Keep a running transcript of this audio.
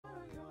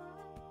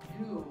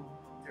you,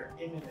 they're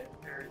imminent,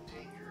 they're in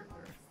danger,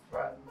 they're a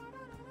threat.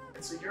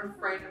 And so you're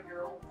afraid of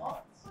your own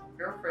thoughts.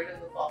 You're afraid of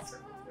the thoughts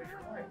that go through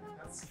your mind. And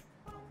that's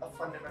a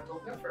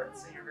fundamental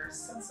difference. So you're very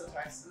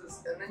sensitized to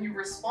this, and then you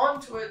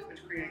respond to it,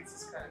 which creates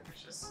this kind of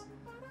vicious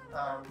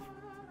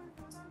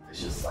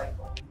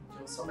cycle. You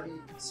know, somebody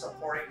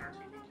supporting or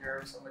taking care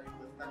of somebody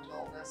with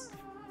mental illness,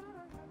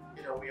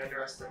 you know, we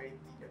underestimate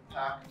the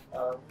impact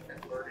of and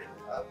burden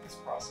of this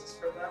process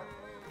for them.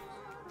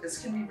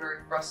 This can be very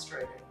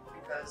frustrating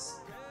because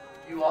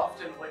you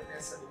often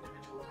witness an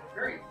individual with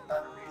very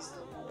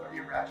unreasonable or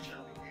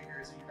irrational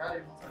behaviors and you're not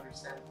able to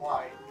understand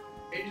why.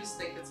 And you just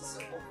think it's a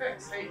simple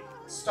fix. Hey,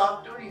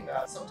 stop doing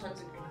that.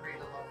 Sometimes it can create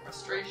a lot of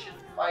frustration,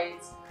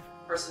 fights,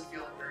 person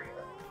feeling very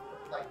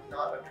like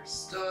not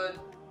understood,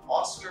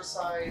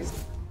 ostracized,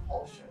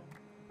 compulsion.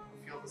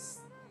 You feel this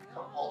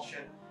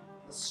compulsion.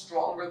 The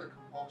stronger the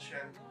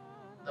compulsion,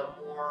 the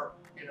more,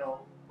 you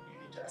know, you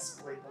need to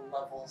escalate the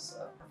levels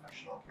of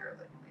professional care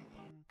that you